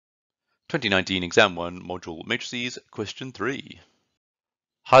2019 Exam 1 Module Matrices, Question 3.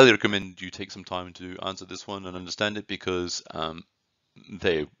 Highly recommend you take some time to answer this one and understand it because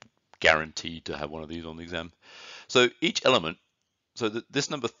they're guaranteed to have one of these on the exam. So each element, this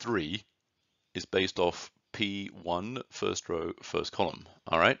number 3 is based off P1, first row, first column,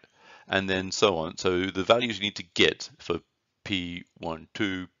 all right? And then so on. So the values you need to get for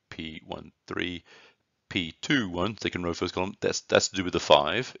P12, P13, P21, second row, first column, that's to do with the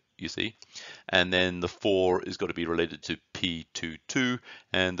 5, you see. And then the 4 is got to be related to P22,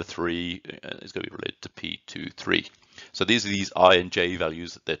 and the 3 is going to be related to P23. So these are these I and J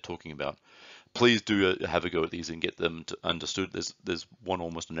values that they're talking about. Please do have a go at these and get them understood. There's one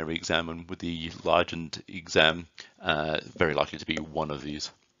almost on every exam, and with the Largent exam, very likely to be one of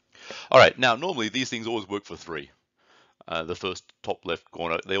these. All right, now normally these things always work for 3. The first top left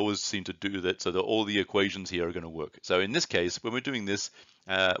corner, they always seem to do that, so that all the equations here are going to work. So in this case, when we're doing this,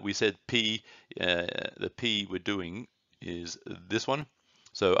 we said P, the P we're doing is this one.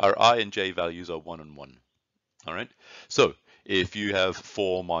 So our I and J values are 1 and 1. All right. So if you have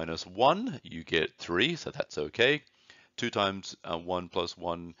 4 minus 1, you get 3, so that's okay. 2 times 1 plus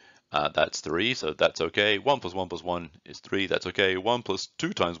 1, that's 3, so that's okay. 1 plus 1 plus 1 is 3, that's okay. 1 plus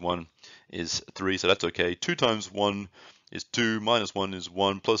 2 times 1 is 3, so that's okay. 2 times 1 is 2, minus 1 is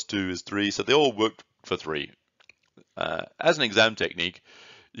 1, plus 2 is 3, so they all work for 3. As an exam technique,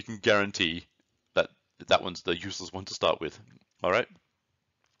 you can guarantee that that one's the useless one to start with. All right,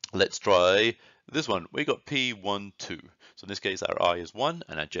 let's try this one. We got P12. So in this case, our I is 1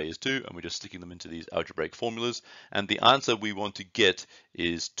 and our J is 2, and we're just sticking them into these algebraic formulas. And the answer we want to get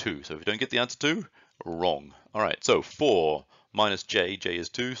is 2. So if you don't get the answer 2, wrong. All right, so 4 minus J, J is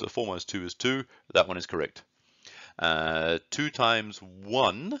 2, so 4 minus 2 is 2. That one is correct. 2 times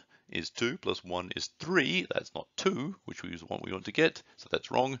 1 is 2, plus 1 is 3. That's not 2, which is what we want to get, so that's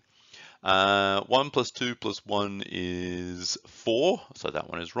wrong. 1 plus 2 plus 1 is 4, so that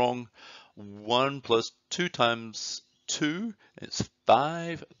one is wrong. 1 plus 2 times 2 is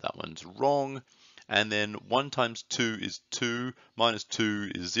 5, that one's wrong. And then 1 times 2 is 2, minus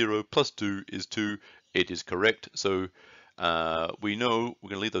 2 is 0, plus 2 is 2, it is correct. So we know we're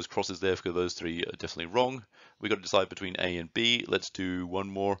going to leave those crosses there because those 3 are definitely wrong. We've got to decide between A and B. Let's do one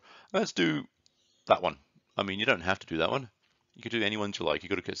more. Let's do that one. I mean, you don't have to do that one. You can do any ones you like. You've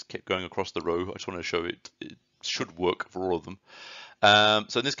got to keep going across the row. I just want to show it should work for all of them.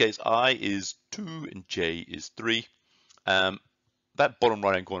 So in this case, I is 2 and J is 3. That bottom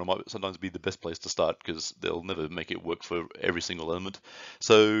right hand corner might sometimes be the best place to start because they'll never make it work for every single element.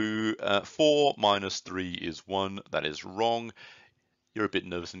 So 4 minus 3 is 1. That is wrong. You're a bit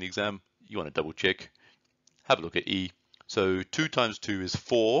nervous in the exam. You want to double check. Have a look at E. So 2 times 2 is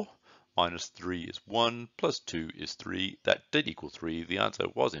 4. Minus 3 is 1, plus 2 is 3. That did equal 3. The answer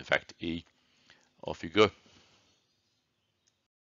was in fact E. Off you go.